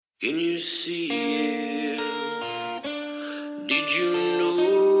Can you see it? Did you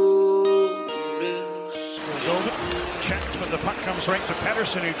notice? Over. Check, but the puck comes right to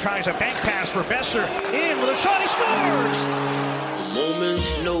Pettersson, who tries a bank pass for Besser. In with a shot, he scores! A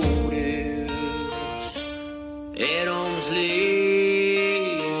moment's notice. At arm's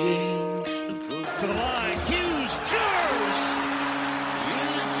length. To the line, Hughes scores!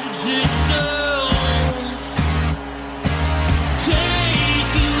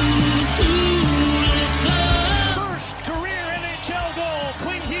 First career NHL goal.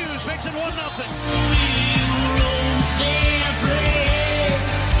 Quinn Hughes makes it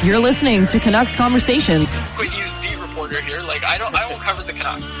 1-0. You're listening to Canucks Conversation. Quinn Hughes, beat reporter here. I won't cover the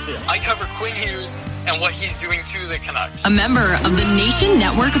Canucks. Yeah. I cover Quinn Hughes and what he's doing to the Canucks. A member of the Nation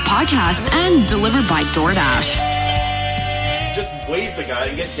Network of Podcasts and delivered by DoorDash. Just wave the guy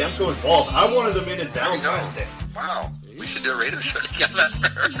and get Demko involved. I wanted them in Valentine's Day. Wow. We should do a radio show together.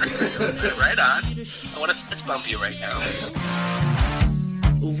 Right on. I want to fist bump you right now.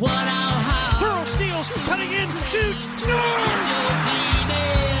 Pearl steals, cutting in, shoots, scores!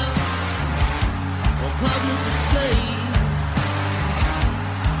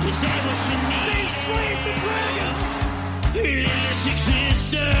 They slayed the dragon!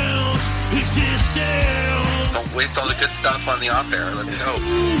 Don't waste all the good stuff on the off air. Let's go.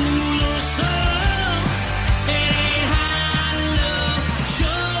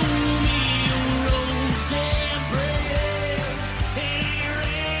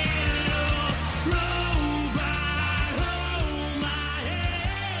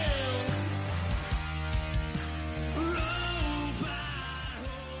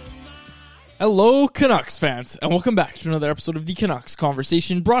 Hello, Canucks fans, and welcome back to another episode of the Canucks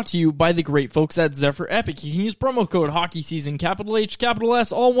Conversation, brought to you by the great folks at Zephyr Epic. You can use promo code Hockey Season, capital H, capital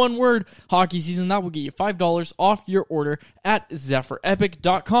S, all one word, Hockey Season. That will get you $5 off your order at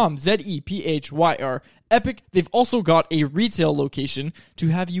ZephyrEpic.com, ZEPHYR Epic. They've also got a retail location to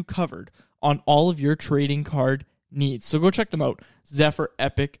have you covered on all of your trading card needs. So go check them out,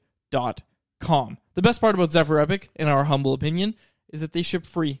 ZephyrEpic.com. The best part about Zephyr Epic, in our humble opinion, is that they ship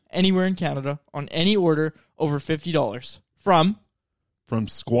free anywhere in Canada on any order over $50 from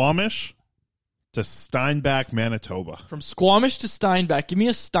Squamish to Steinbach, Manitoba. From Squamish to Steinbach. Give me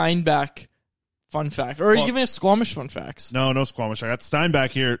a Steinbach fun fact. Or are you giving me a Squamish fun facts? No Squamish. I got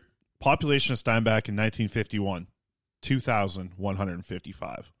Steinbach here. Population of Steinbach in 1951,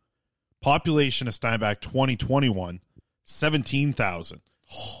 2,155. Population of Steinbach 2021, 17,000.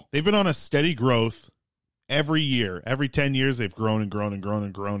 They've been on a steady growth. Every year, every 10 years, they've grown and grown and grown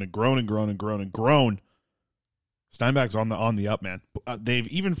and grown and grown and grown and grown and grown. Steinbach's on the up, man. They've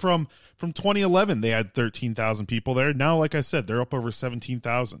even from 2011, they had 13,000 people there. Now, like I said, they're up over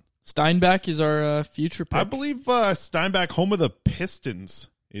 17,000. Steinbach is our future pick. I believe Steinbach, home of the Pistons,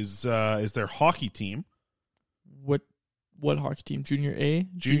 is their hockey team. What hockey team? Junior A?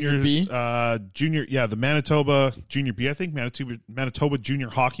 Juniors, B? The Manitoba Junior B, I think. Manitoba Junior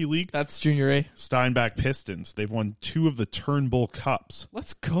Hockey League. That's Junior A. Steinbach Pistons. They've won 2 of the Turnbull Cups.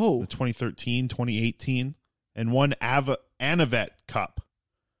 Let's go. The 2013, 2018, and one Anavet Cup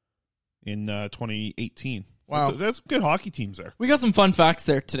in 2018. Wow. So that's good hockey teams there. We got some fun facts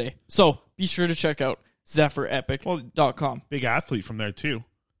there today. So be sure to check out ZephyrEpic.com. Big athlete from there, too.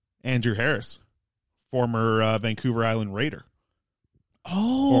 Andrew Harris. Former Vancouver Island Raider.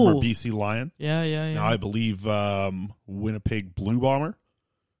 Oh. Former BC Lion. Yeah. Now I believe Winnipeg Blue Bomber.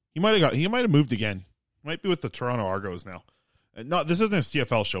 He might have moved again. Might be with the Toronto Argos now. No, this isn't a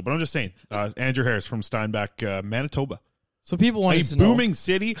CFL show, but I'm just saying. Andrew Harris from Steinbach, Manitoba. So people want to know. Booming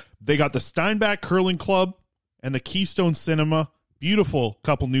city. They got the Steinbach Curling Club and the Keystone Cinema. Beautiful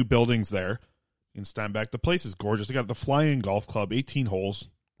couple new buildings there in Steinbach. The place is gorgeous. They got the Fly-In Golf Club, 18 holes.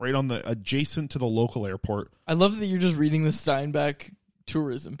 Right on the adjacent to the local airport. I love that you're just reading the Steinbach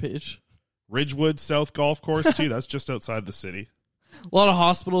tourism page. Ridgewood South Golf Course too. That's just outside the city. A lot of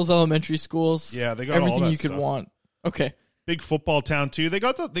hospitals, elementary schools. Yeah, they got everything all that you could stuff. Want. Okay. Big football town too. They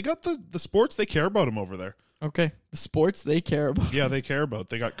got the sports they care about them over there. Okay, the sports they care about. Yeah, they care about.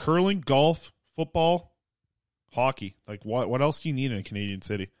 They got curling, golf, football, hockey. Like what else do you need in a Canadian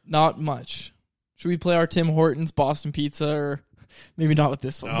city? Not much. Should we play our Tim Hortons Boston Pizza or? Maybe not with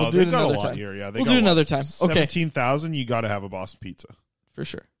this one. We'll do it another time. Here. Yeah, we'll do it another time. Okay. 17,000, you got to have a Boston Pizza. For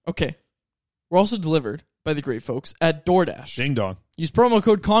sure. Okay. We're also delivered by the great folks at DoorDash. Ding dong. Use promo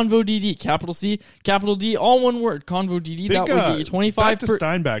code ConvoDD, capital C, capital D, all one word, ConvoDD. That will get you 25%. Back to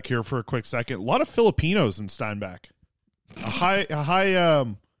Steinbach here for a quick second. A lot of Filipinos in Steinbach. A high.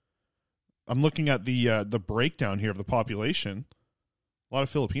 I'm looking at the breakdown here of the population. A lot of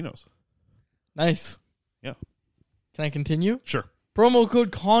Filipinos. Nice. Yeah. Can I continue? Sure. Promo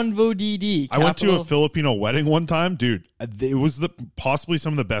code CONVODD. I went to a Filipino wedding one time. Dude, it was possibly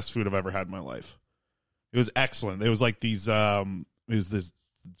some of the best food I've ever had in my life. It was excellent. It was like these, it was this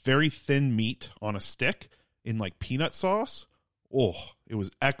very thin meat on a stick in like peanut sauce. Oh, it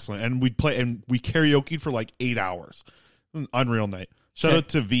was excellent. And we karaoke'd for like 8 hours. An unreal night. Shout out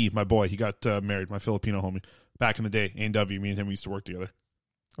to V, my boy. He got married, my Filipino homie. Back in the day, A&W, me and him used to work together.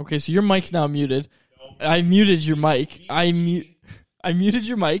 Okay, so your mic's now muted. I muted your mic. I muted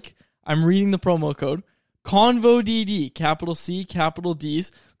your mic. I'm reading the promo code. CONVODD, capital C, capital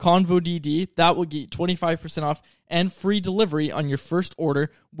D's, CONVODD. That will get you 25% off and free delivery on your first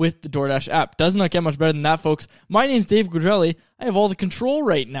order with the DoorDash app. Does not get much better than that, folks. My name's Dave Guidrelli. I have all the control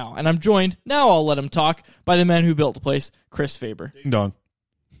right now, and I'm joined, now I'll let him talk, by the man who built the place, Chris Faber. Ding dong.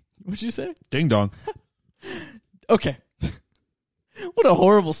 What'd you say? Ding dong. Okay. What a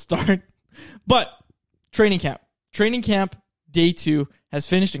horrible start. But training camp day 2 has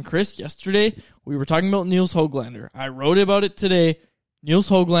finished. And Chris, yesterday we were talking about Niels Hoglander. I wrote about it today. Niels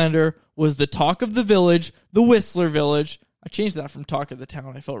Hoglander was the talk of the village, the Whistler village. I changed that from talk of the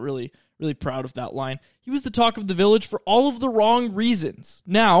town. I felt really, really proud of that line. He was the talk of the village for all of the wrong reasons.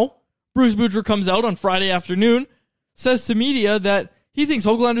 Now, Bruce Boudreau comes out on Friday afternoon, says to media that he thinks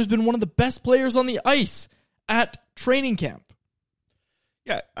Hoglander's been one of the best players on the ice at training camp.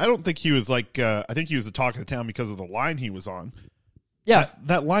 Yeah, I don't think he was like, I think he was the talk of the town because of the line he was on. Yeah.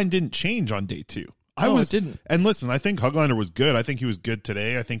 That line didn't change on day 2. It didn't. And listen, I think Hoglander was good. I think he was good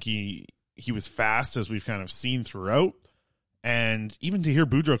today. I think he was fast, as we've kind of seen throughout. And even to hear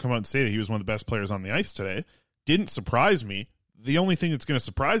Boudreau come out and say that he was one of the best players on the ice today didn't surprise me. The only thing that's going to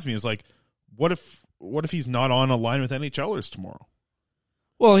surprise me is like, what if he's not on a line with NHLers tomorrow?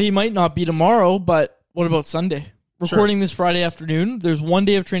 Well, he might not be tomorrow, but what about Sunday? Recording this Friday afternoon. There's one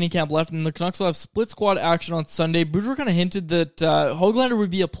day of training camp left, and the Canucks will have split squad action on Sunday. Boudreau kind of hinted that Hoglander would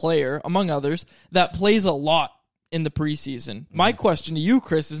be a player, among others, that plays a lot in the preseason. My question to you,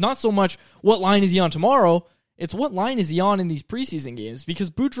 Chris, is not so much what line is he on tomorrow, it's what line is he on in these preseason games? Because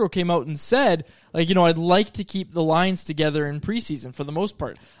Boudreau came out and said, I'd like to keep the lines together in preseason for the most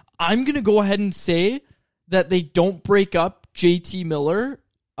part. I'm going to go ahead and say that they don't break up JT Miller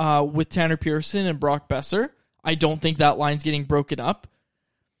with Tanner Pearson and Brock Besser. I don't think that line's getting broken up.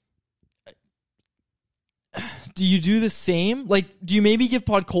 Do you do the same? Do you maybe give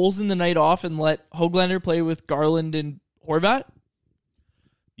Podkolzin the night off and let Hoglander play with Garland and Horvat?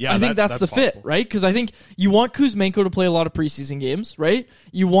 Yeah, I think that's the possible. fit, right? Because I think you want Kuzmenko to play a lot of preseason games, right?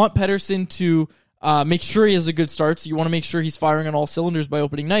 You want Pettersson to make sure he has a good start, so you want to make sure he's firing on all cylinders by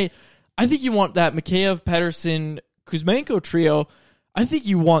opening night. I think you want that Mikheyev, Pettersson, Kuzmenko trio. I think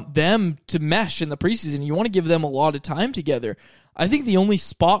you want them to mesh in the preseason. You want to give them a lot of time together. I think the only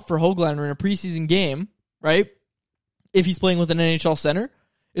spot for Hoglander in a preseason game, right, if he's playing with an NHL center,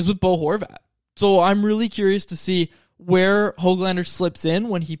 is with Bo Horvat. So I'm really curious to see where Hoglander slips in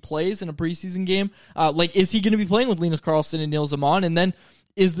when he plays in a preseason game. Is he going to be playing with Linus Karlsson and Nils Amon? And then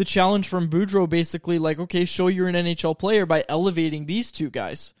is the challenge from Boudreau basically okay, show you're an NHL player by elevating these two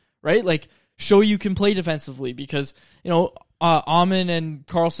guys, right? Show you can play defensively because, Amon and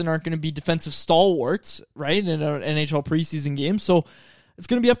Karlsson aren't going to be defensive stalwarts, right, in an NHL preseason game. So it's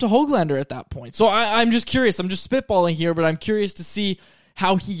going to be up to Hoglander at that point. So I'm just curious. I'm just spitballing here, but I'm curious to see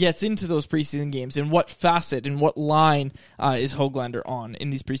how he gets into those preseason games and what facet and what line is Hoglander on in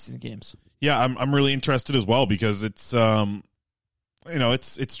these preseason games. Yeah, I'm really interested as well because it's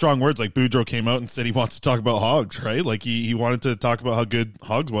it's strong words. Like Boudreau came out and said he wants to talk about Hogs, right? Like he wanted to talk about how good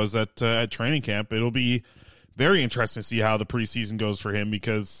Hogs was at training camp. It'll be very interesting to see how the preseason goes for him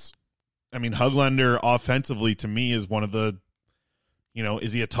because, Hoglander offensively to me is one of the,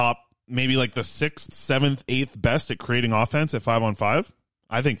 is he a top, maybe like the 6th, 7th, 8th best at creating offense at 5-on-5?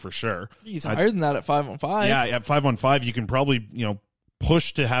 I think for sure. He's higher than that at 5-on-5. Yeah, at 5-on-5, you can probably,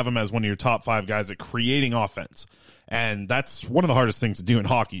 push to have him as one of your top 5 guys at creating offense. And that's one of the hardest things to do in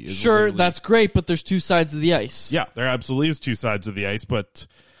hockey. Sure, that's great, but there's two sides of the ice. Yeah, there absolutely is two sides of the ice, but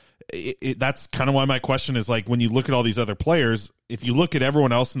that's kind of why my question is when you look at all these other players, if you look at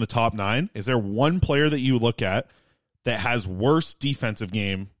everyone else in the top 9, is there one player that you look at that has worse defensive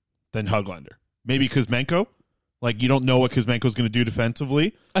game than Hoglander? Maybe Kuzmenko? You don't know what Kuzmenko's going to do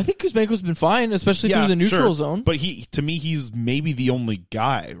defensively. I think Kuzmenko's been fine, especially through the neutral zone. But to me, he's maybe the only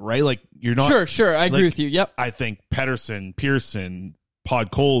guy, right? You're not... Sure, I agree with you, yep. I think Pettersson, Pearson,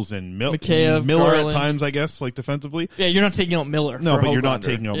 Podkolzin, Mikheyev, Miller Garland. At times, I guess, defensively. Yeah, you're not taking out Miller. No, but Hoglander. You're not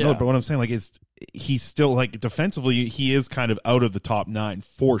taking out Miller. But what I'm saying, is he's still, defensively, he is kind of out of the top 9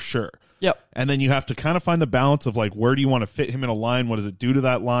 for sure. Yep. And then you have to kind of find the balance of like, where do you want to fit him in a line? What does it do to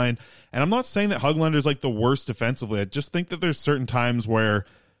that line? And I'm not saying that Hoglander is like the worst defensively. I just think that there's certain times where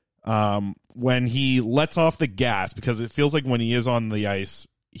when he lets off the gas, because it feels like when he is on the ice,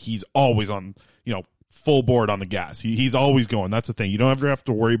 he's always on, full board on the gas. He's always going. That's the thing. You don't ever have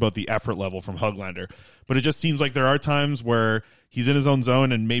to worry about the effort level from Hoglander. But it just seems like there are times where he's in his own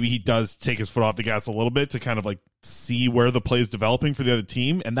zone and maybe he does take his foot off the gas a little bit to kind of like see where the play is developing for the other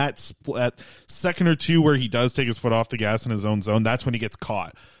team. And that second or two where he does take his foot off the gas in his own zone, that's when he gets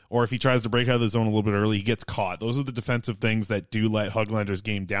caught. Or if he tries to break out of the zone a little bit early, he gets caught. Those are the defensive things that do let Hoglander's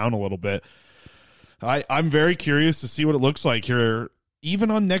game down a little bit. I'm very curious to see what it looks like here,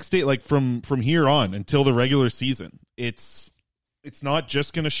 even on next day, like from here on until the regular season. It's not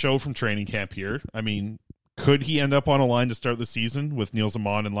just going to show from training camp here. I mean, could he end up on a line to start the season with Niels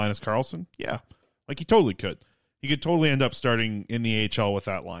Amon and Linus Karlsson? Yeah, like he totally could. He could totally end up starting in the AHL with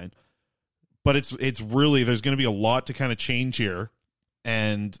that line. But it's really, there's going to be a lot to kind of change here.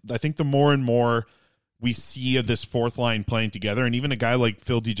 And I think the more and more we see of this fourth line playing together, and even a guy like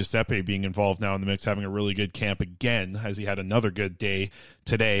Phil DiGiuseppe being involved now in the mix, having a really good camp again, as he had another good day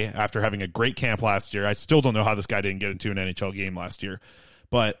today after having a great camp last year. I still don't know how this guy didn't get into an NHL game last year.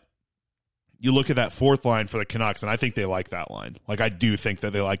 But you look at that fourth line for the Canucks, and I think they like that line. Like, I do think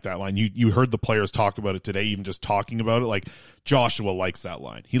that they like that line. You heard the players talk about it today, even just talking about it. Like, Joshua likes that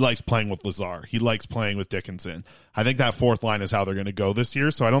line. He likes playing with Lazar. He likes playing with Dickinson. I think that fourth line is how they're going to go this year.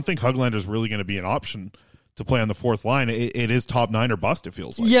 So I don't think Hoglander is really going to be an option to play on the fourth line. It is top 9 or bust, it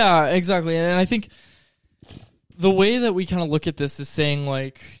feels like. Yeah, exactly. And I think the way that we kind of look at this is saying,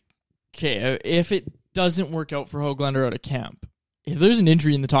 like, okay, if it doesn't work out for Hoglander out of camp, if there's an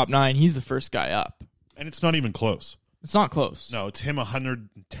injury in the top 9, he's the first guy up. And it's not even close. It's not close. No, it's him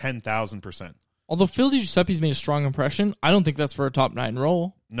 110,000%. Although Phil DiGiuseppe's made a strong impression, I don't think that's for a top 9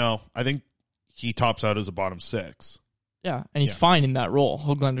 role. No, I think he tops out as a bottom 6. Yeah, and he's fine in that role.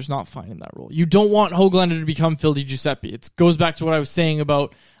 Hoglander's not fine in that role. You don't want Hoglander to become Phil DiGiuseppe. It goes back to what I was saying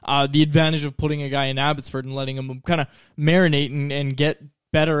about the advantage of putting a guy in Abbotsford and letting him kind of marinate and get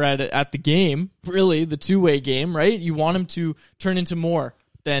better at the game, really, the two-way game, right? You want him to turn into more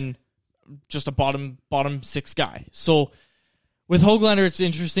than just a bottom 6 guy. So with Hoglander, it's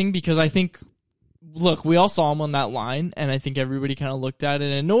interesting because I think, look, we all saw him on that line, and I think everybody kind of looked at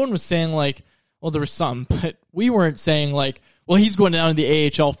it, and no one was saying, like, well, there was some, but we weren't saying, like, well, he's going down to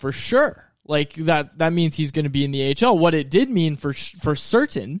the AHL for sure. Like, that means he's going to be in the AHL. What it did mean for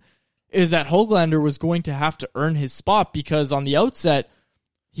certain is that Hoglander was going to have to earn his spot, because on the outset,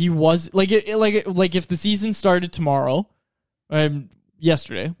 he was like if the season started tomorrow,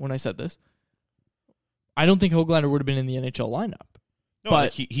 yesterday when I said this, I don't think Hoglander would have been in the NHL lineup. No, but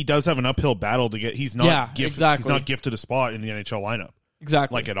like he does have an uphill battle to get. He's not exactly. He's not gifted a spot in the NHL lineup.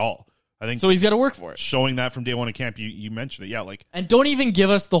 Exactly, like at all. I think so. He's got to work for it. Showing that from day one in camp, you mentioned it. Yeah, like, and don't even give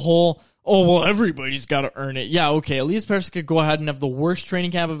us the whole, oh well, everybody's got to earn it. Yeah, okay. Elias Pettersson could go ahead and have the worst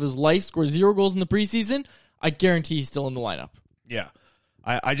training camp of his life, score 0 goals in the preseason. I guarantee he's still in the lineup. Yeah.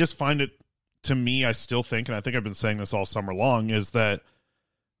 I just find it, to me, I still think, and I think I've been saying this all summer long, is that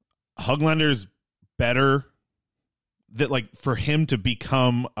Hoglander's better, that like for him to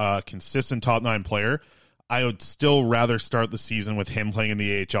become a consistent top 9 player, I would still rather start the season with him playing in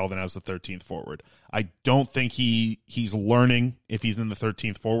the AHL than as the 13th forward. I don't think he's learning if he's in the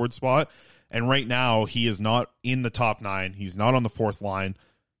 13th forward spot, and right now he is not in the top 9. He's not on the fourth line.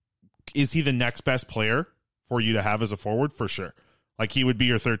 Is he the next best player for you to have as a forward? For sure. Like, he would be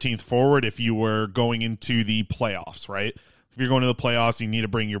your 13th forward if you were going into the playoffs, right? If you're going to the playoffs, you need to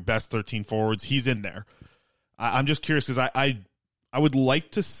bring your best 13 forwards. He's in there. I'm just curious because I would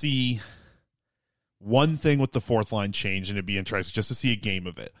like to see one thing with the fourth line change, and it'd be interesting just to see a game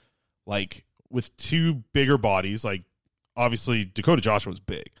of it. Like, with 2 bigger bodies, like, obviously Dakota Joshua's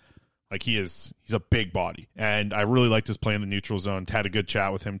big. Like, he's a big body, and I really liked his play in the neutral zone. Had a good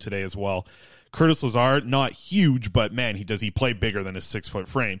chat with him today as well. Curtis Lazar, not huge, but man, he play bigger than his 6-foot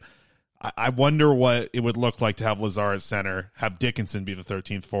frame. I wonder what it would look like to have Lazar at center, have Dickinson be the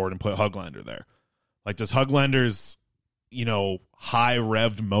 13th forward, and put Hoglander there. Like, does Hoglander's, high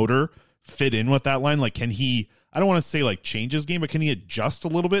revved motor fit in with that line? Like, can he, I don't want to say like change his game, but can he adjust a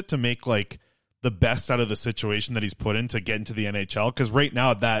little bit to make like the best out of the situation that he's put in to get into the NHL? Because right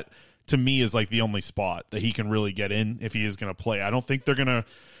now that, to me, is like the only spot that he can really get in if he is going to play. I don't think they're going to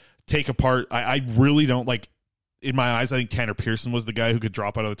take apart. I really don't, like, in my eyes, I think Tanner Pearson was the guy who could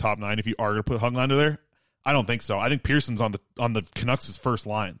drop out of the top 9 if you are going to put Hoglander there. I don't think so. I think Pearson's on the Canucks' first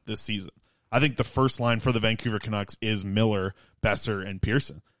line this season. I think the first line for the Vancouver Canucks is Miller, Besser, and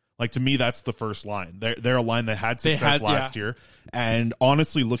Pearson. Like, to me, that's the first line. They're a line that had success last year. And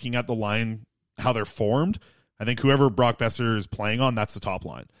honestly, looking at the line, how they're formed, I think whoever Brock Besser is playing on, that's the top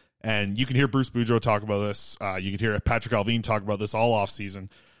line. And you can hear Bruce Boudreau talk about this. You can hear Patrick Alvin talk about this all offseason.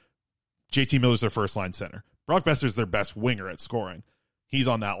 JT Miller's their first line center. Brock Besser's their best winger at scoring. He's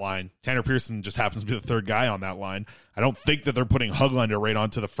on that line. Tanner Pearson just happens to be the third guy on that line. I don't think that they're putting Hoglander right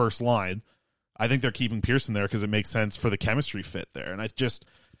onto the first line. I think they're keeping Pearson there because it makes sense for the chemistry fit there. And I just,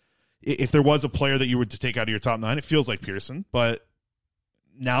 if there was a player that you were to take out of your top 9, it feels like Pearson. But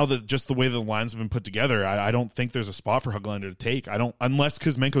now that just the way the lines have been put together, I don't think there's a spot for Hoglander to take. Unless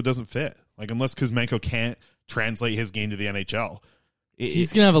Kuzmenko doesn't fit. Like, unless Kuzmenko can't translate his game to the NHL.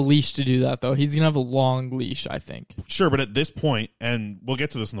 He's going to have a leash to do that, though. He's going to have a long leash, I think. Sure, but at this point, and we'll get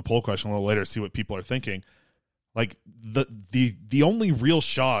to this in the poll question a little later, see what people are thinking. Like, the only real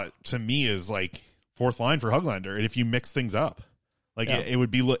shot to me is like fourth line for Hoglander, and if you mix things up, like it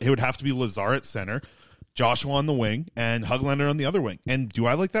would have to be Lazar at center, Joshua on the wing, and Hoglander on the other wing. And do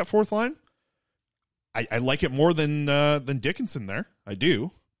I like that fourth line? I like it more than Dickinson there. I do.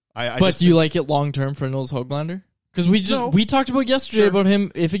 But do you like it long term for Nils Hoglander? Because we talked about yesterday about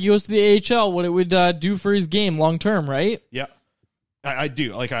him, if he goes to the AHL, what it would do for his game long term, right? Yeah, I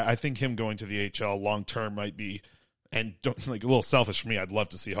do. Like, I think him going to the AHL long term might be, and like, a little selfish for me. I'd love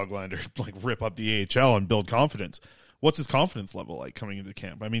to see Hoglander like rip up the AHL and build confidence. What's his confidence level like coming into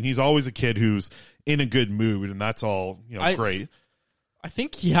camp? I mean, he's always a kid who's in a good mood, and that's all great. I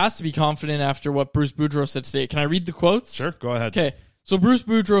think he has to be confident after what Bruce Boudreau said today. Can I read the quotes? Sure, go ahead. Okay, so Bruce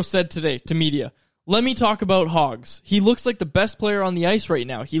Boudreau said today to media, "Let me talk about Hogs. He looks like the best player on the ice right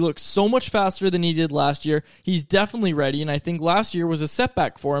now. He looks so much faster than he did last year. He's definitely ready, and I think last year was a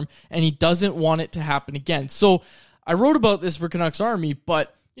setback for him, and he doesn't want it to happen again." So I wrote about this for Canucks Army,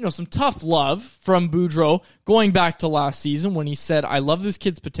 but some tough love from Boudreau going back to last season when he said, "I love this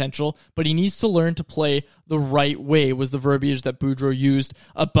kid's potential, but he needs to learn to play the right way," was the verbiage that Boudreau used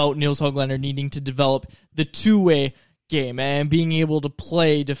about Nils Hoglander needing to develop the two-way game and being able to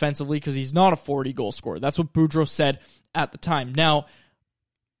play defensively because he's not a 40-goal scorer. That's what Boudreau said at the time. Now,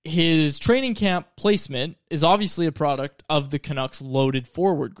 his training camp placement is obviously a product of the Canucks' loaded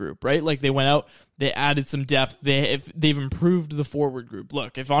forward group, right? Like, they went out, they added some depth, they've improved the forward group.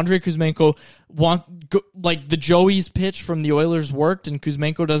 Look, if Andrei Kuzmenko like the Joey's pitch from the Oilers worked and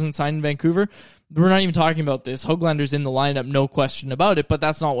Kuzmenko doesn't sign in Vancouver, we're not even talking about this. Hoglander's in the lineup, no question about it, but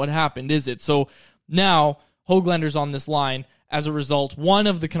that's not what happened, is it? So now Hoglander's on this line as a result, one,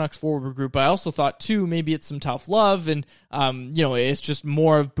 of the Canucks forward group. I also thought, two, maybe it's some tough love, and it's just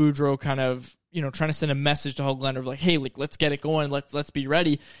more of Boudreau kind of trying to send a message to Hoglander of like, hey, like, let's get it going, let's be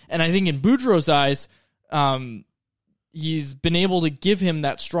ready. And I think in Boudreau's eyes, he's been able to give him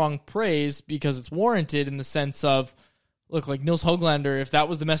that strong praise because it's warranted in the sense of, look, like Nils Hoglander, if that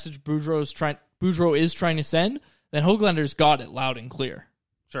was the message Boudreau is trying to send, then Hoglander's got it loud and clear.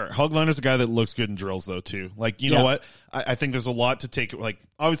 Sure. Hoglander's a guy that looks good in drills, though, too. Like, you know what? I think there's a lot to take. Like,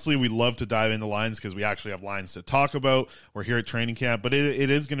 obviously, we love to dive into lines because we actually have lines to talk about. We're here at training camp, but it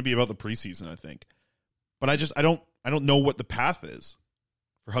is going to be about the preseason, I think. But I don't know what the path is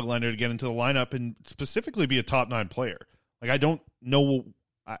for Hoglander to get into the lineup and specifically be a top 9 player. Like, I don't know.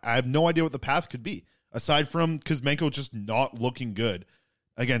 I have no idea what the path could be aside from Kuzmenko just not looking good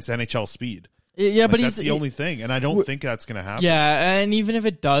against NHL speed. Yeah, but that's the only thing, and I don't think that's going to happen. Yeah, and even if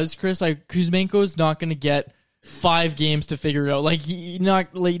it does, Chris, like Kuzmenko's not going to get 5 games to figure it out. Like,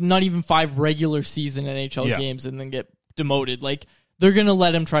 not even 5 regular season NHL games and then get demoted. Like, they're going to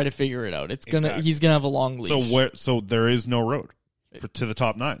let him try to figure it out. He's going to have a long leash. So there is no road to the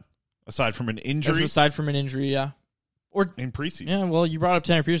top 9 aside from an injury. Yeah. Or in preseason. Yeah, well, you brought up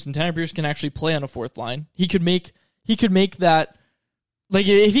Tanner Pearson. Tanner Pearson can actually play on a fourth line. He could make that. Like,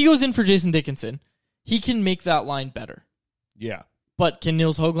 if he goes in for Jason Dickinson, he can make that line better. Yeah. But can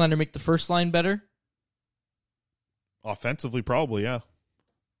Nils Hoglander make the first line better? Offensively, probably, yeah.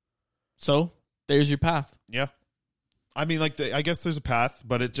 So, there's your path. Yeah. I mean, I guess there's a path,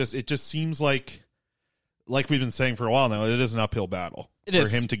 but it just seems like we've been saying for a while now, it is an uphill battle for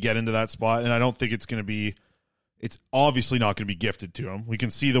him to get into that spot, and I don't think it's obviously not going to be gifted to him. We can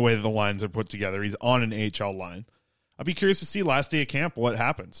see the way that the lines are put together. He's on an AHL line. I'd be curious to see last day of camp what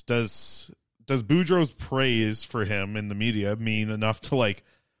happens. Does Boudreau's praise for him in the media mean enough to like,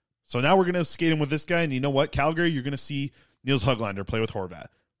 so now we're going to skate him with this guy, and you know what, Calgary, you're going to see Nils Hoglander play with Horvat.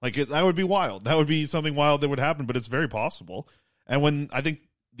 Like, that would be wild. That would be something wild that would happen, but it's very possible. And I think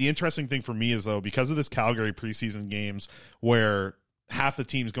the interesting thing for me is, though, because of this Calgary preseason games where half the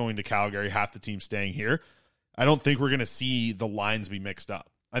team's going to Calgary, half the team's staying here, I don't think we're going to see the lines be mixed up.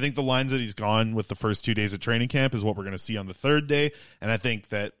 I think the lines that he's gone with the first 2 days of training camp is what we're going to see on the third day, and I think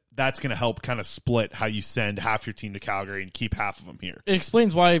that that's going to help kind of split how you send half your team to Calgary and keep half of them here. It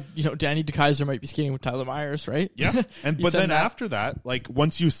explains why, Danny DeKeyser might be skating with Tyler Myers, right? Yeah. But then after that, like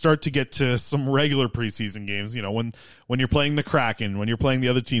once you start to get to some regular preseason games, when you're playing the Kraken, when you're playing the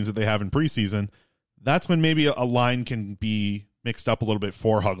other teams that they have in preseason, that's when maybe a line can be mixed up a little bit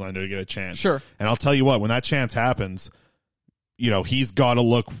for Hoglander to get a chance. Sure. And I'll tell you what, when that chance happens, he's got to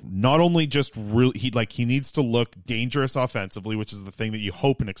look not only just really, he needs to look dangerous offensively, which is the thing that you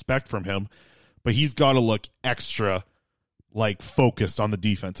hope and expect from him, but he's got to look extra focused on the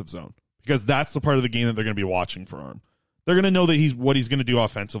defensive zone, because that's the part of the game that they're going to be watching for him. They're going to know that what he's going to do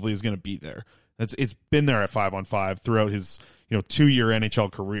offensively is going to be there. It's been there at 5-on-5 throughout his 2-year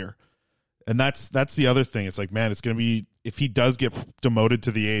NHL career. And that's the other thing. It's like, man, it's going to be, if he does get demoted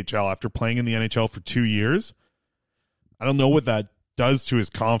to the AHL after playing in the NHL for 2 years, I don't know what that does to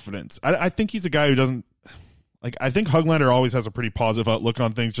his confidence. I think he's a guy who doesn't, I think Hoglander always has a pretty positive outlook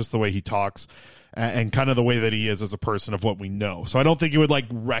on things, just the way he talks and kind of the way that he is as a person of what we know. So I don't think it would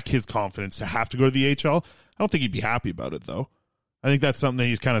wreck his confidence to have to go to the AHL. I don't think he'd be happy about it, though. I think that's something that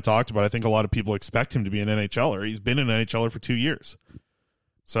he's kind of talked about. I think a lot of people expect him to be an NHLer. He's been an NHLer for 2 years.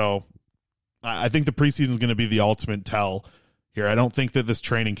 So I think the preseason is going to be the ultimate tell here. I don't think that this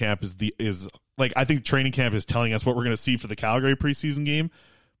training camp I think training camp is telling us what we're going to see for the Calgary preseason game.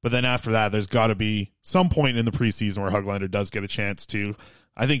 But then after that, there's got to be some point in the preseason where Hoglander does get a chance to,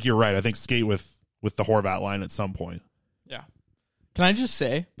 I think you're right, I think skate with the Horvat line at some point. Yeah. Can I just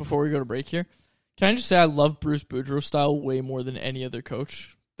say, before we go to break here, I love Bruce Boudreau's style way more than any other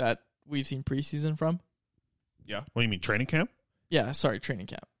coach that we've seen preseason from. Yeah. What do you mean, training camp? Yeah, sorry, training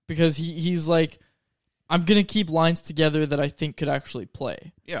camp. Because he's like, I'm going to keep lines together that I think could actually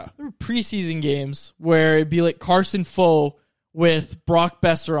play. Yeah. There were preseason games where it'd be like Carson Foe with Brock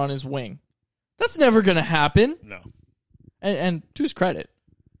Besser on his wing. That's never going to happen. No. And to his credit,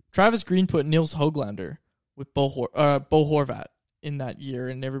 Travis Green put Nils Hoglander with Bo Horvat in that year,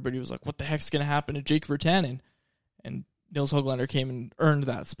 and everybody was like, what the heck's going to happen to Jake Virtanen? And Nils Hoglander came and earned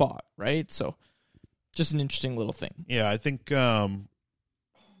that spot, right? So just an interesting little thing. Yeah, I think a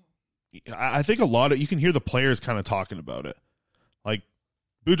lot of, you can hear the players kind of talking about it.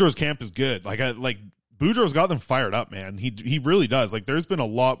 Boudreau's camp is good. Boudreau's got them fired up, man. He really does. There's been a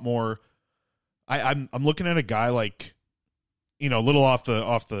lot more. I'm looking at a guy a little off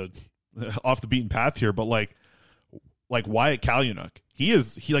the beaten path here, but like Wyatt Kalynuk. He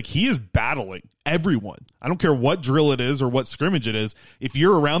is battling everyone. I don't care what drill it is or what scrimmage it is. If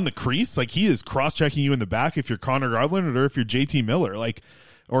you're around the crease, he is cross-checking you in the back if you're Connor Garland or if you're JT Miller.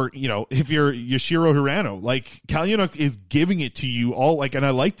 Or, if you're Yoshiro Hirano, Kalynuk is giving it to you all, and I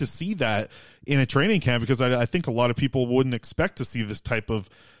like to see that in a training camp, because I think a lot of people wouldn't expect to see this type of,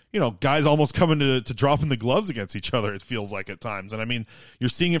 guys almost coming to dropping the gloves against each other, it feels like at times. And I mean, you're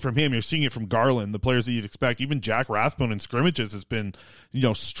seeing it from him, you're seeing it from Garland, the players that you'd expect. Even Jack Rathbone in scrimmages has been,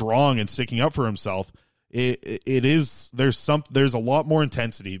 strong and sticking up for himself. There's a lot more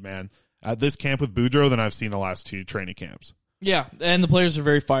intensity, man, at this camp with Boudreau than I've seen the last 2 training camps. Yeah, and the players are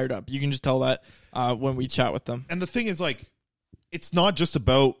very fired up. You can just tell that when we chat with them. And the thing is, it's not just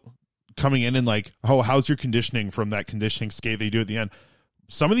about coming in and how's your conditioning from that conditioning skate that you do at the end.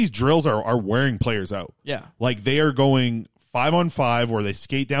 Some of these drills are wearing players out. Yeah. They are going 5-on-5 where they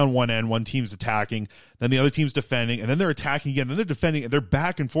skate down one end, one team's attacking, then the other team's defending, and then they're attacking again, then they're defending, and they're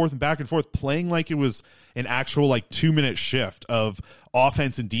back and forth, playing like it was an actual 2-minute shift of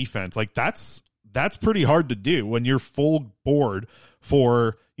offense and defense. That's pretty hard to do when you're full board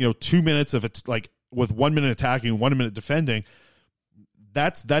for 2 minutes of it, with 1 minute attacking, 1 minute defending.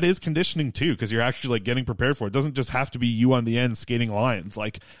 That is conditioning too, because you're actually getting prepared for it. It doesn't just have to be you on the end skating lines.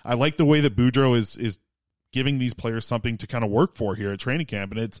 I like the way that Boudreau is giving these players something to kind of work for here at training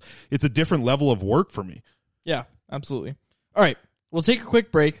camp, and it's a different level of work for me. Yeah, absolutely. All right, we'll take a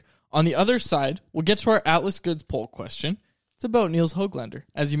quick break. On the other side, we'll get to our Atlas Goods poll question. It's about Nils Hoglander,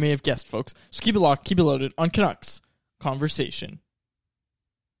 as you may have guessed, folks. So keep it locked, keep it loaded on Canucks Conversation.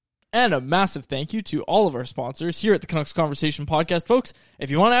 And a massive thank you to all of our sponsors here at the Canucks Conversation podcast, folks.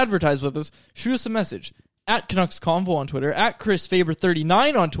 If you want to advertise with us, shoot us a message at Canucks Convo on Twitter, at Chris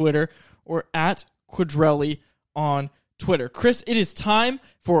Faber39 on Twitter, or at Quadrelli on Twitter. Chris, it is time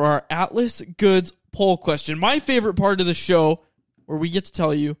for our Atlas Goods poll question. My favorite part of the show, where we get to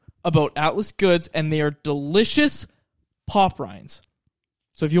tell you about Atlas Goods, and they are delicious pop rinds.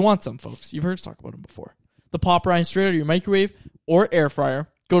 So if you want some, folks, you've heard us talk about them before. The pop rind straight out of your microwave or air fryer.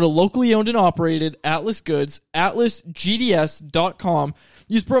 Go to locally owned and operated Atlas Goods, atlasgds.com.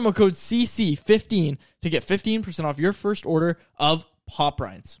 Use promo code CC15 to get 15% off your first order of pop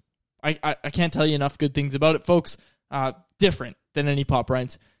rinds. I can't tell you enough good things about it, folks. Different than any pop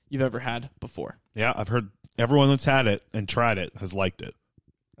rinds you've ever had before. Yeah, I've heard everyone that's had it and tried it has liked it.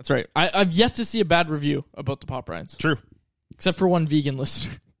 That's right. I've yet to see a bad review about the Pop Rinds. True. Except for one vegan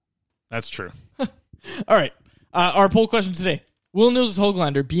listener. That's true. All right. Our poll question today. Will Nils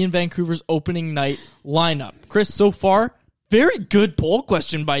Hoglander be in Vancouver's opening night lineup? Chris, so far, very good poll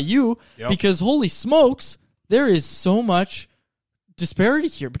question by you because holy smokes, there is so much disparity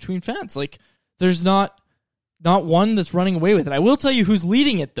here between fans. Like, there's not one that's running away with it. I will tell you who's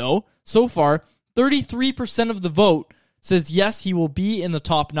leading it, though. So far, 33% of the vote says yes, he will be in the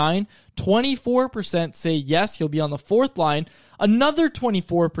top 9. 24% say yes, he'll be on the 4th line. Another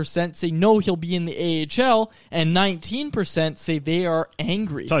 24% say no, he'll be in the AHL. And 19% say they are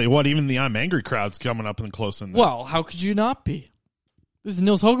angry. Tell you what, even the I'm angry crowd's coming up and close in there. Well, how could you not be? This is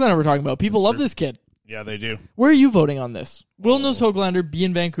Nils Hoglander we're talking about. People love this kid. Yeah, they do. Where are you voting on this? Will Nils Hoglander be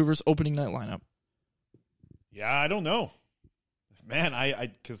in Vancouver's opening night lineup? Yeah, I don't know. Man,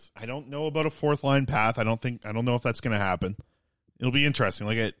 because I don't know about a 4th line path. I don't know if that's going to happen. It'll be interesting.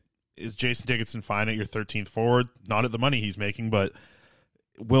 Like, is Jason Dickinson fine at your 13th forward? Not at the money he's making, but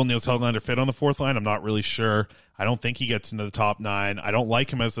will Nils Hoglander fit on the 4th line? I'm not really sure. I don't think he gets into the top 9. I don't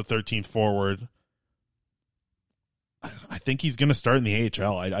like him as the 13th forward. I think he's going to start in the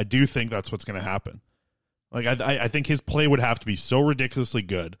AHL. I do think that's what's going to happen. Like, I think his play would have to be so ridiculously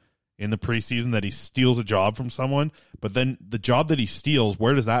good in the preseason that he steals a job from someone, but then the job that he steals,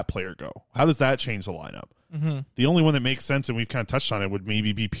 where does that player go? How does that change the lineup? Mm-hmm. The only one that makes sense, and we've kind of touched on it, would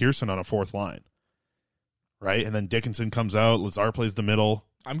maybe be Pearson on a 4th line, right? And then Dickinson comes out, Lazar plays the middle.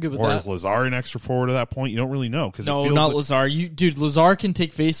 I'm good with or that. Or is Lazar an extra forward at that point? You don't really know. No, not Lazar. Lazar can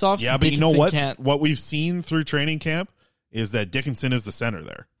take faceoffs. Yeah, but Dickinson you know what? Can't. What we've seen through training camp is that Dickinson is the center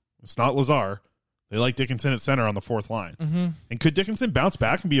there. It's not Lazar. They like Dickinson at center on the 4th line. Mm-hmm. And could Dickinson bounce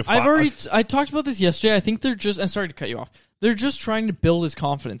back and be a I talked about this yesterday. I think they're just, I'm sorry to cut you off. They're just trying to build his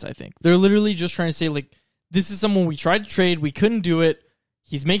confidence, I think. They're literally just trying to say, like, this is someone we tried to trade. We couldn't do it.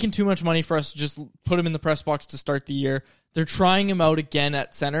 He's making too much money for us to just put him in the press box to start the year. They're trying him out again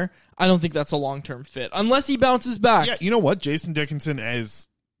at center. I don't think that's a long-term fit, unless he bounces back. Yeah, you know what? Jason Dickinson is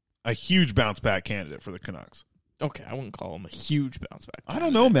a huge bounce-back candidate for the Canucks. Okay, I wouldn't call him a huge bounce back. I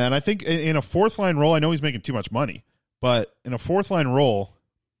don't know, man. I think in a 4th line role, I know he's making too much money, but in a 4th line role,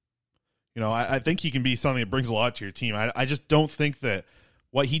 I think he can be something that brings a lot to your team. I just don't think that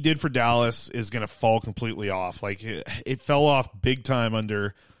what he did for Dallas is going to fall completely off. Like, it fell off big time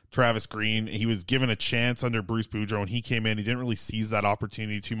under Travis Green. He was given a chance under Bruce Boudreau when he came in. He didn't really seize that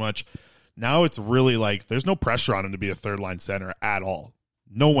opportunity too much. Now it's really like there's no pressure on him to be a 3rd line center at all.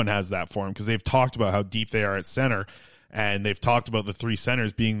 No one has that for him because they've talked about how deep they are at center, and they've talked about the 3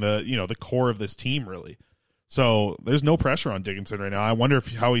 centers being the core of this team, really. So there's no pressure on Dickinson right now. I wonder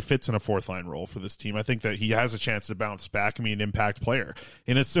how he fits in a 4th line role for this team. I think that he has a chance to bounce back and be an impact player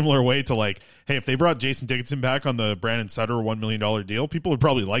in a similar way to, like, hey, if they brought Jason Dickinson back on the Brandon Sutter $1 million deal, people would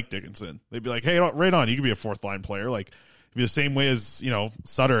probably like Dickinson. They'd be like, hey, right on, you could be a 4th line player. Like, it'd be the same way as,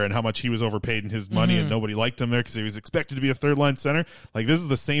 Sutter and how much he was overpaid in his money and nobody liked him there because he was expected to be a 3rd line center. Like, this is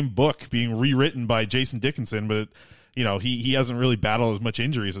the same book being rewritten by Jason Dickinson, but, he hasn't really battled as much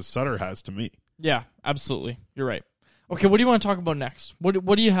injuries as Sutter has to me. Yeah, absolutely. You're right. Okay, what do you want to talk about next? What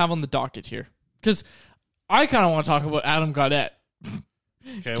do you have on the docket here? Because I kind of want to talk about Adam Gaudette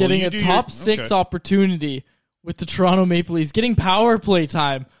getting a top 6 opportunity with the Toronto Maple Leafs, getting power play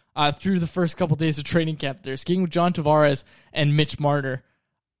time through the first couple days of training camp. They're skiing with John Tavares and Mitch Marner.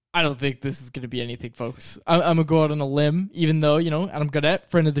 I don't think this is going to be anything, folks. I'm going to go out on a limb, even though, Adam Gaudette,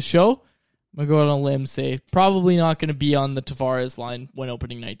 friend of the show, I'm going to go out on a limb, say probably not going to be on the Tavares line when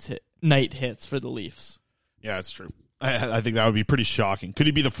opening night hits for the Leafs. Yeah, that's true. I think that would be pretty shocking. Could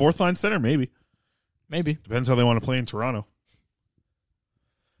he be the 4th line center? Maybe. Depends how they want to play in Toronto.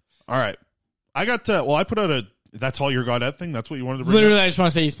 All right. I put out a that's all your Gaudette thing? That's what you wanted to bring Literally, up? I just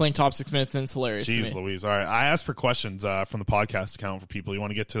want to say he's playing top 6 minutes and it's hilarious. Jeez Louise. All right. I asked for questions from the podcast account for people. You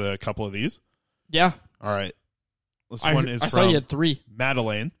want to get to a couple of these? Yeah. All right. This one is I saw you had 3.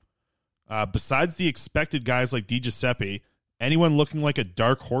 Madeleine. Besides the expected guys like DiGiuseppe, anyone looking like a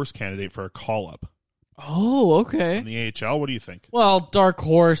dark horse candidate for a call-up? Oh, okay. In the AHL, what do you think? Well, dark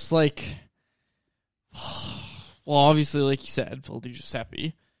horse, like... Well, obviously, like you said, Phil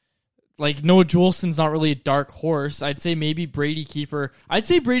DiGiuseppe. Like, Noah Juulsen's not really a dark horse. I'd say maybe Brady Keeper. I'd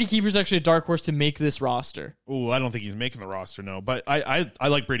say Brady Keeper's actually a dark horse to make this roster. Ooh, I don't think he's making the roster, no. But I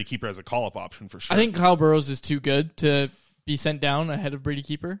like Brady Keeper as a call-up option for sure. I think Kyle Burrows is too good to be sent down ahead of Brady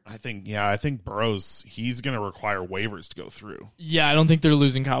Keeper. I think Burrows, he's going to require waivers to go through. Yeah, I don't think they're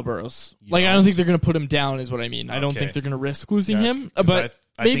losing Kyle Burrows. I don't think they're going to put him down is what I mean. Okay. I don't think they're going to risk losing him. But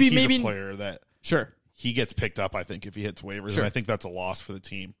I think he's a player that sure he gets picked up, I think, if he hits waivers. Sure. And I think that's a loss for the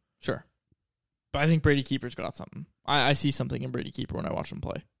team. Sure. But I think Brady Keeper's got something. I see something in Brady Keeper when I watch him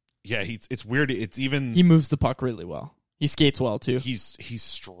play. Yeah, it's weird. It's even He moves the puck really well. He skates well too. he's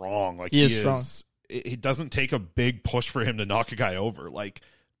strong. Like he is strong. It doesn't take a big push for him to knock a guy over. Like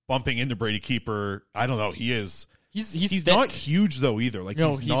bumping into Brady Keeper, I don't know. He's thick. not huge though either. Like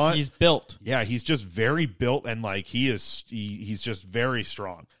he's built. Yeah, he's just very built, and like he's just very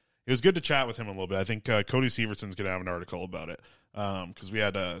strong. It was good to chat with him a little bit. I think Cody Severson's going to have an article about it because we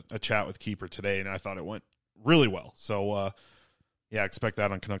had a chat with Keeper today, and I thought it went really well. So, yeah, expect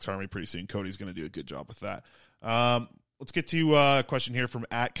that on Canucks Army pretty soon. Cody's going to do a good job with that. Let's get to a question here from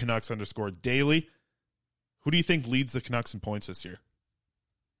 @Canucks_daily. Who do you think leads the Canucks in points this year?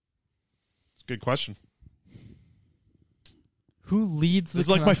 It's a good question. Who leads the This is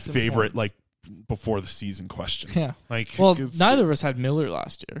like Canucks my in favorite, points? like before the season question. Yeah. Like, Well, neither of us had Miller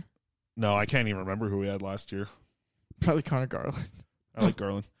last year. No, I can't even remember who we had last year. Probably Connor Garland. I like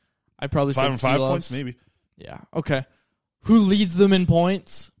Garland. I probably 5 said and 5 Seelovs. points, maybe. Yeah. Okay. Who leads them in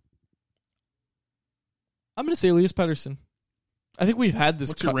points? I'm going to say Elias Pettersson. I think we've had this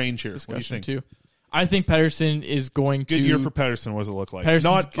What's your range here? What do you discussion think? too. I think Pettersson is going to Good year for Pettersson. What does it look like? Pettersson's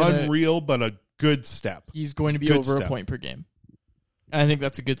Not gonna- unreal, but a good step. He's going to be Good over step. a point per game. And I think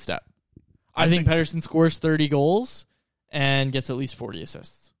that's a good step. I think Pettersson scores 30 goals and gets at least 40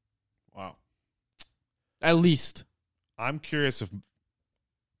 assists. Wow. At least. I'm curious if,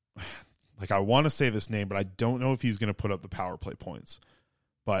 like, I want to say this name, but I don't know if he's going to put up the power play points.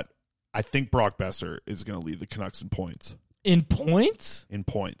 But I think Brock Besser is going to lead the Canucks in points. In points? In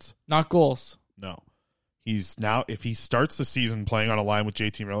points. Not goals. No. He's now, if he starts the season playing on a line with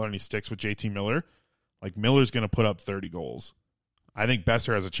JT Miller and he sticks with JT Miller, like, Miller's going to put up 30 goals. I think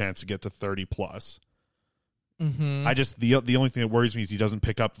Besser has a chance to get to 30 plus. Mm-hmm. I just the only thing that worries me is he doesn't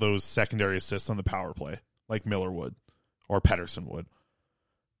pick up those secondary assists on the power play like Miller would or Pettersson would.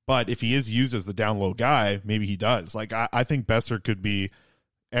 But if he is used as the down low guy, maybe he does. Like I think Besser could be.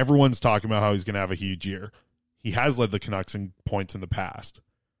 Everyone's talking about how he's going to have a huge year. He has led the Canucks in points in the past.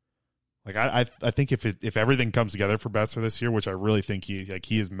 Like I think if everything comes together for Besser this year, which I really think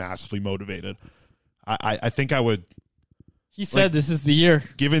he is massively motivated. I think I would. He said this is the year.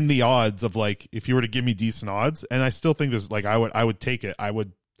 Given the odds of like if you were to give me decent odds, and I still think this like I would take it.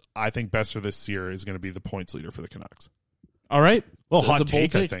 I think Besser this year is going to be the points leader for the Canucks. All right. A little It's hot a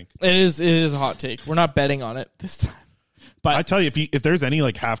bold take, I think. It is a hot take. We're not betting on it this time. But I tell you, if there's any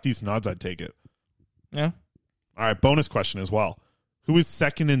like half decent odds, I'd take it. yeah. All right, bonus question as well. Who is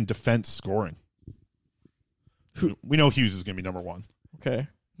second in defense scoring? We know Hughes is going to be number one. Okay.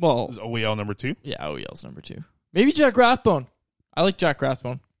 Well, Is OEL number two? yeah, OEL's number 2. Maybe Jack Rathbone. I like Jack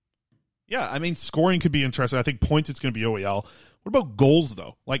Rathbone. Yeah, I mean, scoring could be interesting. I think points, it's going to be OEL. What about goals,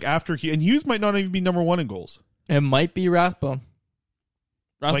 though? Like, after and Hughes might not even be number one in goals. It might be Rathbone.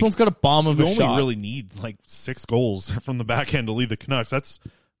 Rathbone's got a bomb of You a only shot. really need, like, 6 goals from the back end to lead the Canucks. That's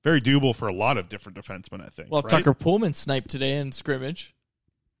very doable for a lot of different defensemen, I think. Well, right? Tucker Pullman sniped today in scrimmage.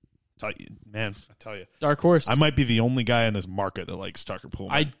 I tell you. Dark horse. I might be the only guy in this market that likes Tucker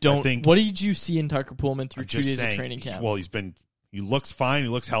Pullman. I don't. think, What did you see in Tucker Pullman through I'm 2 just days saying, of training camp? Well, he looks fine. He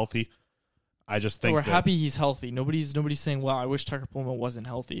looks healthy. I just think We're that, happy he's healthy. Nobody's saying, "Wow, I wish Tucker Pullman wasn't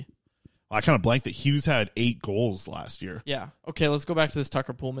healthy." I kind of blanked that Hughes had 8 goals last year. Yeah. Okay, let's go back to this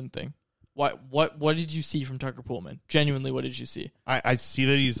Tucker Pullman thing. What did you see from Tucker Pullman? Genuinely, what did you see? I see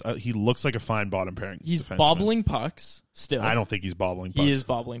that he looks like a fine bottom pairing. He's defenseman. bobbling pucks still. I don't think he's bobbling pucks. He is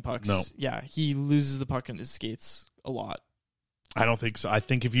bobbling pucks. No. Yeah, he loses the puck in his skates a lot. I don't think so. I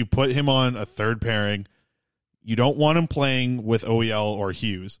think if you put him on a third pairing, you don't want him playing with OEL or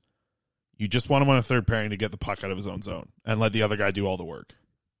Hughes. You just want him on a third pairing to get the puck out of his own zone and let the other guy do all the work.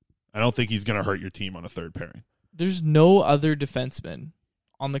 I don't think he's going to hurt your team on a third pairing. There's no other defenseman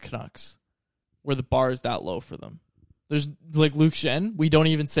on the Canucks where the bar is that low for them. There's like Luke Shen. We don't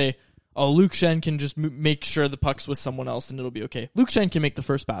even say, oh, Luke Shen can just make sure the puck's with someone else and it'll be okay. Luke Shen can make the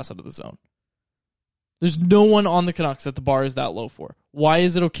first pass out of the zone. There's no one on the Canucks that the bar is that low for. Why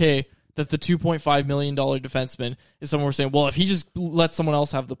is it okay that the $2.5 million defenseman is someone we're saying, well, if he just lets someone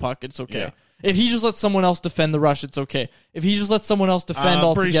else have the puck, it's okay. Yeah. If he just lets someone else defend the rush, it's okay. If he just lets someone else defend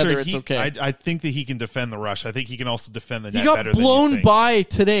altogether, it's okay. I think that he can defend the rush. I think he can also defend the net He got better than you blown think. by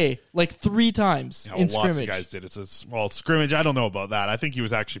today, like 3 times Yeah, in lots scrimmage. of guys did. Scrimmage, I don't know about that. I think he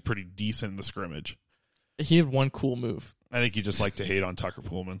was actually pretty decent in the scrimmage. He had one cool move. I think you just like to hate on Tucker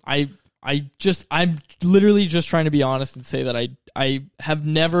Pullman. I'm literally just trying to be honest and say that I have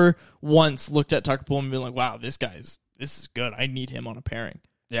never once looked at Tucker Pullman and been like, wow, this is good. I need him on a pairing.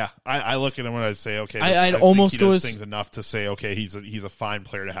 Yeah, I look at him and I say, okay, I'd think almost he go does as- things enough to say, okay, he's a fine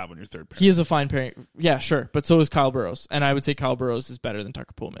player to have on your third pair. He is a fine pairing. Yeah, sure. But so is Kyle Burrows. And I would say Kyle Burrows is better than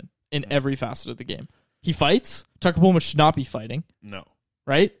Tucker Pullman in every facet of the game. He fights. Tucker Pullman should not be fighting. No.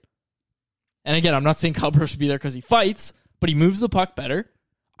 Right? And again, I'm not saying Kyle Burrows should be there because he fights, but he moves the puck better.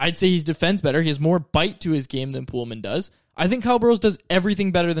 I'd say he defends better. He has more bite to his game than Pullman does. I think Kyle Burrows does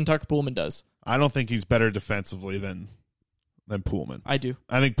everything better than Tucker Pullman does. I don't think he's better defensively than Pullman. I do.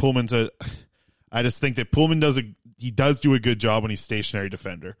 I think I just think that Pullman does do a good job when he's stationary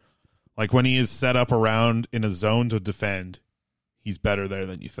defender. Like when he is set up around in a zone to defend, he's better there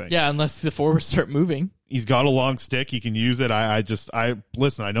than you think. Yeah, unless the forwards start moving. He's got a long stick. He can use it. I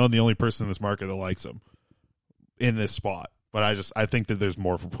listen, I know I'm the only person in this market that likes him in this spot. But I think that there's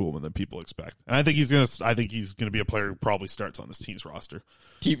more for Pullman than people expect. And I think he's gonna be a player who probably starts on this team's roster.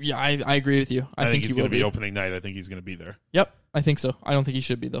 Yeah, I agree with you. I think he's he gonna will be opening night. I think he's gonna be there. Yep, I think so. I don't think he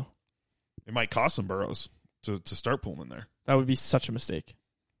should be, though. It might cost some Burrows to start Pullman there. That would be such a mistake.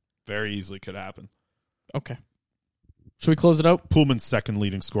 Very easily could happen. Okay. Should we close it out? Pullman's second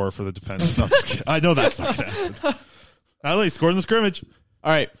leading scorer for the defense. No, I'm just kidding. I know that's not going to happen. He scored in the scrimmage.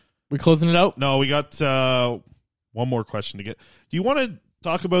 All right. We closing it out? No, we got one more question to get. Do you want to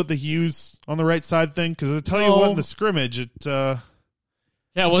talk about the Hughes on the right side thing? Because I'll tell you what, in the scrimmage, it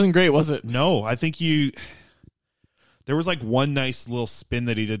wasn't great, was it? No, I think there was like one nice little spin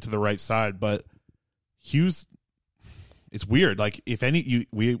that he did to the right side, but Hughes, it's weird. Like we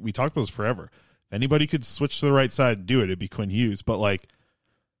talked about this forever. If anybody could switch to the right side and do it, it'd be Quinn Hughes. But like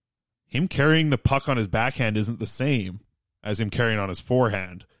him carrying the puck on his backhand isn't the same as him carrying on his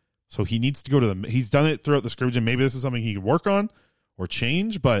forehand. So he needs to go to he's done it throughout the scrimmage, and maybe this is something he could work on or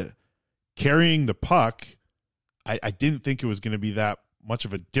change, but carrying the puck, I didn't think it was going to be that much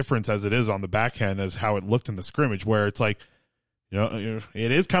of a difference as it is on the backhand as how it looked in the scrimmage, where it's like,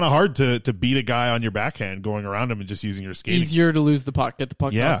 it is kind of hard to beat a guy on your backhand going around him and just using your skating. Easier to lose the puck, get the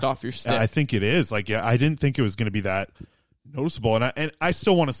puck knocked off your stick. I think it is. Like, I didn't think it was going to be that noticeable, and I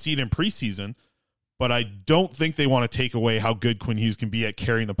still want to see it in preseason, but I don't think they want to take away how good Quinn Hughes can be at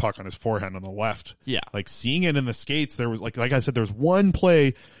carrying the puck on his forehand on the left. Yeah. Like, seeing it in the skates, there was, like I said, there was one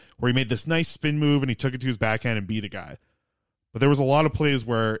play where he made this nice spin move and he took it to his backhand and beat a guy. But there was a lot of plays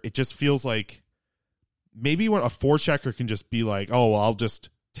where it just feels like maybe when a forechecker can just be like, oh, well, I'll just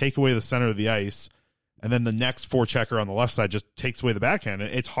take away the center of the ice, and then the next forechecker on the left side just takes away the backhand.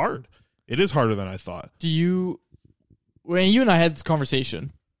 It's hard. It is harder than I thought. When you and I had this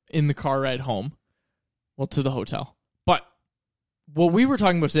conversation in the car ride home, to the hotel, but what we were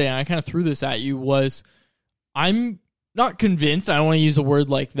talking about today, and I kind of threw this at you, was I'm not convinced, I don't want to use a word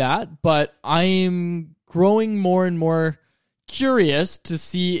like that, but I'm growing more and more curious to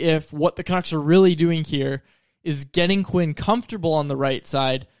see if what the Canucks are really doing here is getting Quinn comfortable on the right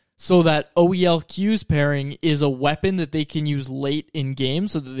side so that OEL Hughes pairing is a weapon that they can use late in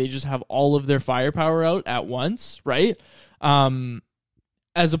games so that they just have all of their firepower out at once, right?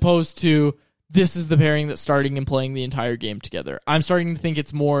 As opposed to this is the pairing that's starting and playing the entire game together. I'm starting to think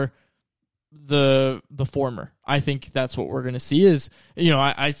it's more the former. I think that's what we're going to see is,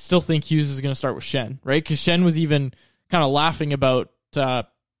 I still think Hughes is going to start with Schenn, right? Because Schenn was even kind of laughing about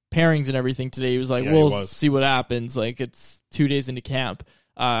pairings and everything today. He was like, we'll see what happens. Like, it's 2 days into camp.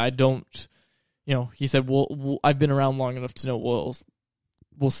 I don't, he said, I've been around long enough to know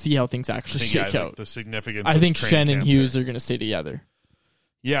we'll see how things actually shake out. The significance. I think Schenn and Hughes are going to stay together.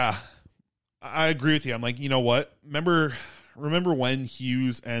 Yeah, I agree with you. I'm like, you know what? Remember when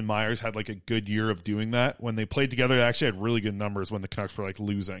Hughes and Myers had like a good year of doing that? When they played together, they actually had really good numbers when the Canucks were like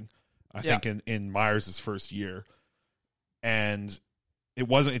losing. I think in Myers' first year. And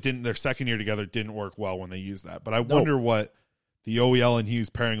their second year together didn't work well when they used that. But I wonder what the OEL and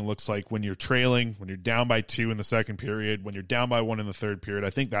Hughes pairing looks like when you're trailing, when you're down by 2 in the second period, when you're down by 1 in the third period. I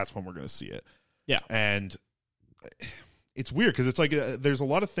think that's when we're going to see it. Yeah. And it's weird because it's like there's a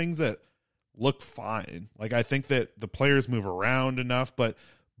lot of things that look fine. Like, I think that the players move around enough, but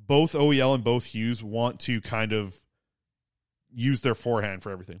both OEL and both Hughes want to kind of use their forehand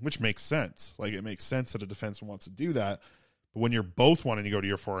for everything, which makes sense. Like, it makes sense that a defenseman wants to do that. But when you're both wanting to go to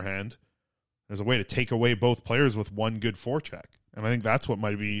your forehand, there's a way to take away both players with one good forecheck. And I think that's what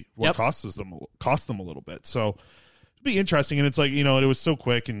might be what cost them a little bit. So it'd be interesting. And it's like, it was so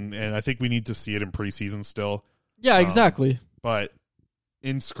quick, and I think we need to see it in preseason still. Yeah, exactly. But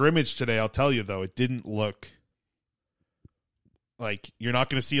in scrimmage today, I'll tell you, though, it didn't look like you're not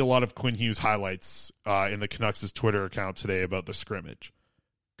going to see a lot of Quinn Hughes highlights in the Canucks' Twitter account today about the scrimmage.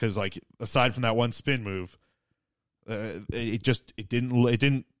 Because, like, aside from that one spin move, it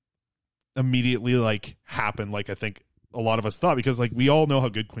didn't immediately like happen like I think a lot of us thought, because like we all know how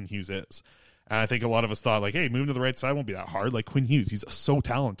good Quinn Hughes is. And I think a lot of us thought like, hey, moving to the right side won't be that hard. Like Quinn Hughes, he's so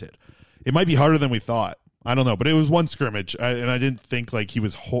talented. It might be harder than we thought. I don't know, but it was one scrimmage, and I didn't think like he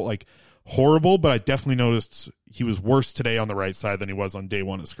was horrible, but I definitely noticed he was worse today on the right side than he was on day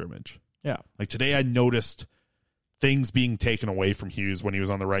one of scrimmage. Yeah. Like today I noticed things being taken away from Hughes when he was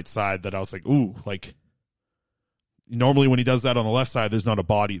on the right side that I was like, ooh, like normally when he does that on the left side, there's not a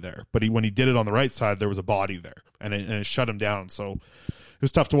body there. But when he did it on the right side, there was a body there, and it shut him down. So it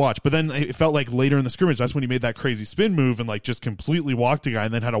was tough to watch. But then it felt like later in the scrimmage, that's when he made that crazy spin move and like just completely walked the guy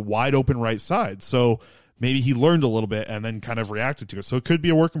and then had a wide open right side. So maybe he learned a little bit and then kind of reacted to it. So it could be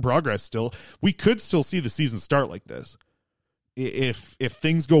a work in progress still. We could still see the season start like this if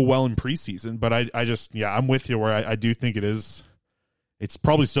things go well in preseason. But I just, I'm with you where I do think it's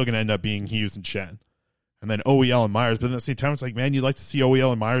probably still going to end up being Hughes and Shen. And then OEL and Myers. But at the same time, it's like, man, you'd like to see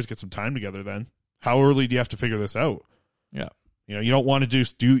OEL and Myers get some time together then. How early do you have to figure this out? Yeah. You know, you don't want to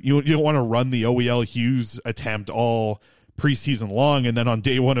you don't want to run the OEL Hughes attempt all preseason long, and then on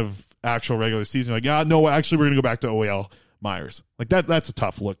day one of actual regular season, like, no, actually we're going to go back to OEL Myers. Like that's a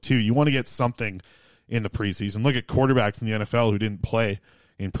tough look too. You want to get something in the preseason. Look at quarterbacks in the NFL who didn't play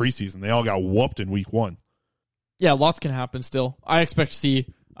in preseason. They all got whooped in week one. Yeah, lots can happen still. I expect to see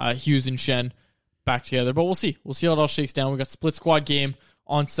Hughes and Shen back together, but we'll see. We'll see how it all shakes down. We got split squad game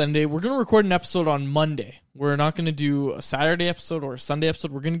on Sunday. We're going to record an episode on Monday. We're not going to do a Saturday episode or a Sunday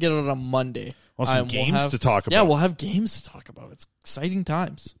episode. We're going to get it on Monday. Well, some games to talk about. Yeah, we'll have games to talk about. It's exciting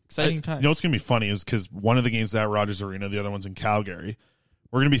times. Exciting times. You know what's going to be funny is because one of the games is at Rogers Arena, the other one's in Calgary.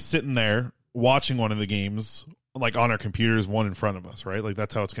 We're going to be sitting there watching one of the games, like on our computers, one in front of us, right? Like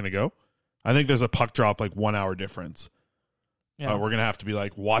that's how it's going to go. I think there's a puck drop, like 1 hour difference. Yeah. We're going to have to be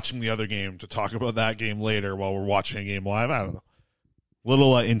like watching the other game to talk about that game later while we're watching a game live. I don't know.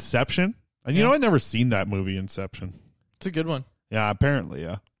 Little Inception. And you know, I've never seen that movie, Inception. It's a good one. Yeah, apparently,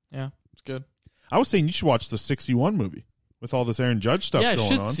 yeah. Yeah, it's good. I was saying you should watch the 61 movie with all this Aaron Judge stuff going on. Yeah,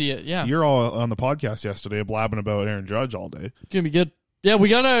 I should see it, yeah. You're all on the podcast yesterday blabbing about Aaron Judge all day. It's going to be good. Yeah, we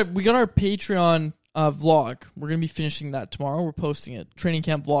got our Patreon vlog. We're going to be finishing that tomorrow. We're posting it. Training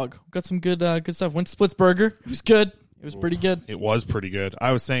camp vlog. Got some good stuff. Went to Splits Burger. It was good. It was pretty good. It was pretty good.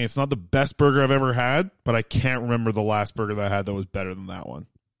 I was saying it's not the best burger I've ever had, but I can't remember the last burger that I had that was better than that one.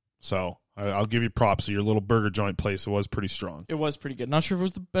 So I'll give you props to your little burger joint place. It was pretty strong. It was pretty good. Not sure if it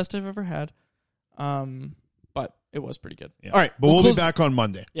was the best I've ever had, but it was pretty good. Yeah. All right. But we'll be back on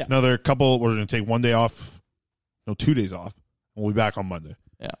Monday. Yeah. We're going to take 1 day off. No, 2 days off. We'll be back on Monday.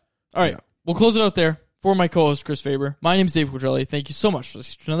 Yeah. All right. Yeah. We'll close it out there. For my co-host, Chris Faber, my name is Dave Quadrelli. Thank you so much for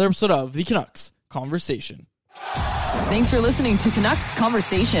listening to another episode of The Canucks Conversation. Thanks for listening to Canucks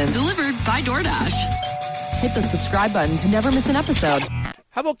Conversation, delivered by DoorDash. Hit the subscribe button to never miss an episode.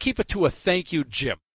 How about keep it to a thank you, Jim?